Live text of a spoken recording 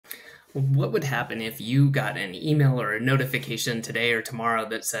What would happen if you got an email or a notification today or tomorrow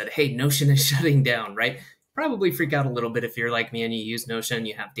that said, hey, Notion is shutting down, right? Probably freak out a little bit if you're like me and you use Notion,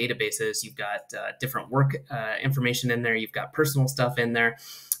 you have databases, you've got different work information in there, you've got personal stuff in there.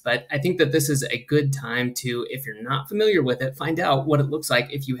 But I think that this is a good time to, if you're not familiar with it, find out what it looks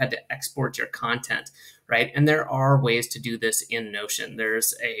like if you had to export your content, right? And there are ways to do this in Notion.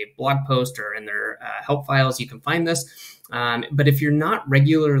 There's a blog post or in their help files, you can find this. But if you're not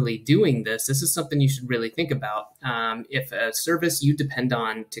regularly doing this, this is something you should really think about. If a service you depend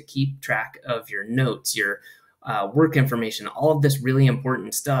on to keep track of your notes, your work information, all of this really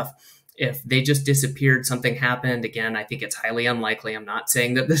important stuff, if they just disappeared, something happened, again, I think it's highly unlikely. I'm not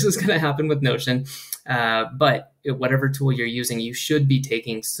saying that this is going to happen with Notion, but whatever tool you're using, you should be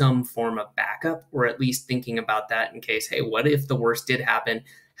taking some form of backup, or at least thinking about that in case, hey, what if the worst did happen?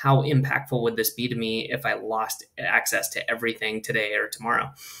 How impactful would this be to me if I lost access to everything today or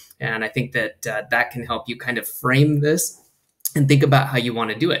tomorrow? And I think that that can help you kind of frame this and think about how you want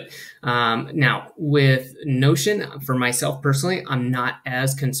to do it. Now, with Notion, for myself personally, I'm not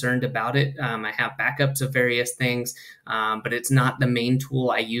as concerned about it. I have backups of various things, but it's not the main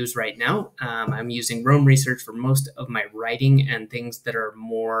tool I use right now. I'm using Roam Research for most of my writing and things that are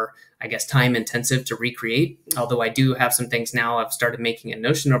more, I guess, time intensive to recreate. Although I do have some things now I've started making in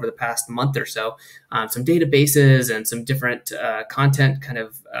Notion over the past month or so, some databases and some different content kind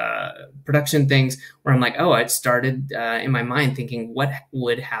of production things where I'm like, oh, I started in my mind thinking what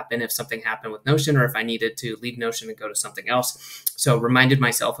would happen if something happened with Notion, or if I needed to leave Notion and go to something else. So reminded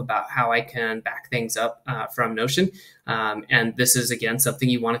myself about how I can back things up from Notion. And this is, again, something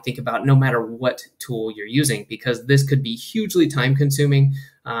you want to think about no matter what tool you're using, because this could be hugely time consuming.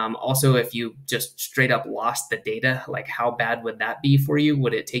 Also, if you just straight up lost the data, like how bad would that be for you?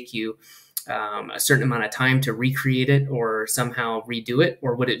 Would it take you a certain amount of time to recreate it or somehow redo it?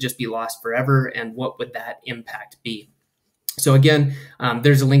 Or would it just be lost forever? And what would that impact be? So again,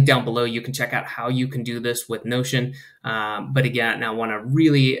 there's a link down below. You can check out how you can do this with Notion. But again, I want to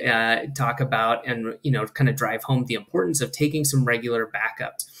really talk about and, kind of drive home the importance of taking some regular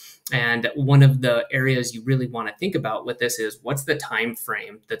backups. And one of the areas you really want to think about with this is, what's the time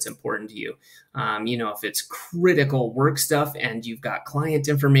frame that's important to you? If it's critical work stuff and you've got client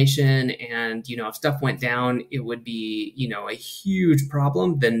information and, if stuff went down, it would be, a huge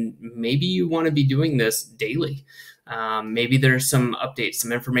problem, then maybe you want to be doing this daily. Maybe there's some updates,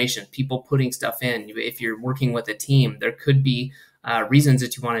 some information, people putting stuff in. If you're working with a team, there could be reasons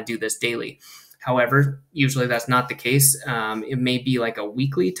that you want to do this daily. However, usually that's not the case. It may be like a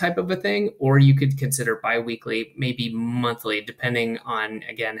weekly type of a thing, or you could consider bi-weekly, maybe monthly, depending on,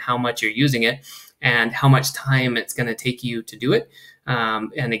 again, how much you're using it and how much time it's going to take you to do it.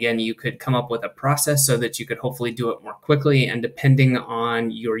 And again, you could come up with a process so that you could hopefully do it more quickly. And depending on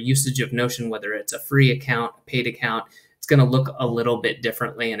your usage of Notion, whether it's a free account, a paid account, it's going to look a little bit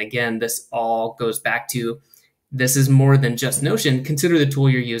differently. And again, this all goes back to, this is more than just Notion. Consider the tool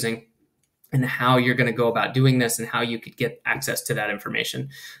you're using and how you're going to go about doing this and how you could get access to that information.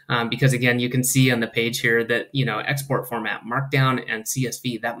 Because again, you can see on the page here that, export format, Markdown and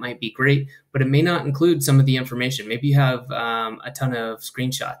CSV, that might be great, but it may not include some of the information. Maybe you have a ton of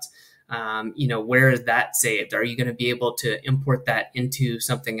screenshots. Where is that saved? Are you going to be able to import that into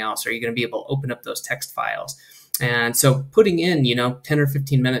something else? Are you going to be able to open up those text files? And so putting in, 10 or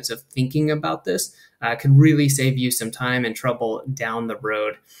 15 minutes of thinking about this can really save you some time and trouble down the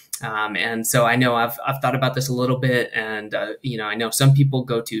road. And so I know I've thought about this a little bit, and I know some people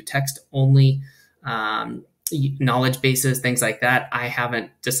go to text only knowledge bases, things like that. I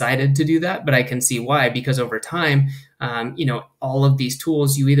haven't decided to do that, but I can see why, because over time, all of these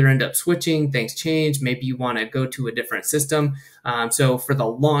tools, you either end up switching, things change, maybe you want to go to a different system. So for the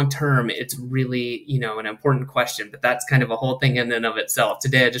long term, it's really, an important question, but that's kind of a whole thing in and of itself.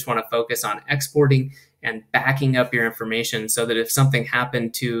 Today, I just want to focus on exporting and backing up your information so that if something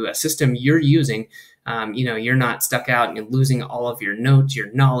happened to a system you're using, you're not stuck out and you're losing all of your notes,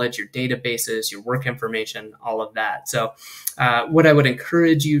 your knowledge, your databases, your work information, all of that. So what I would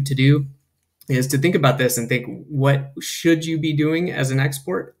encourage you to do is to think about this and think, what should you be doing as an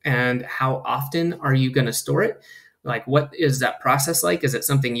export and how often are you going to store it? Like, what is that process like? Is it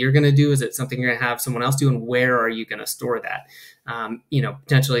something you're going to do? Is it something you're going to have someone else do? And where are you going to store that?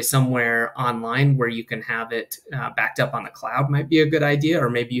 Potentially somewhere online where you can have it backed up on the cloud might be a good idea. Or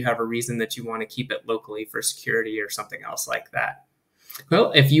maybe you have a reason that you want to keep it locally for security or something else like that.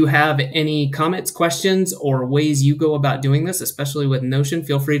 Well, if you have any comments, questions, or ways you go about doing this, especially with Notion,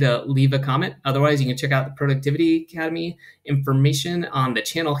 feel free to leave a comment. Otherwise, you can check out the Productivity Academy information on the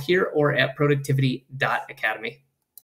channel here or at productivity.academy.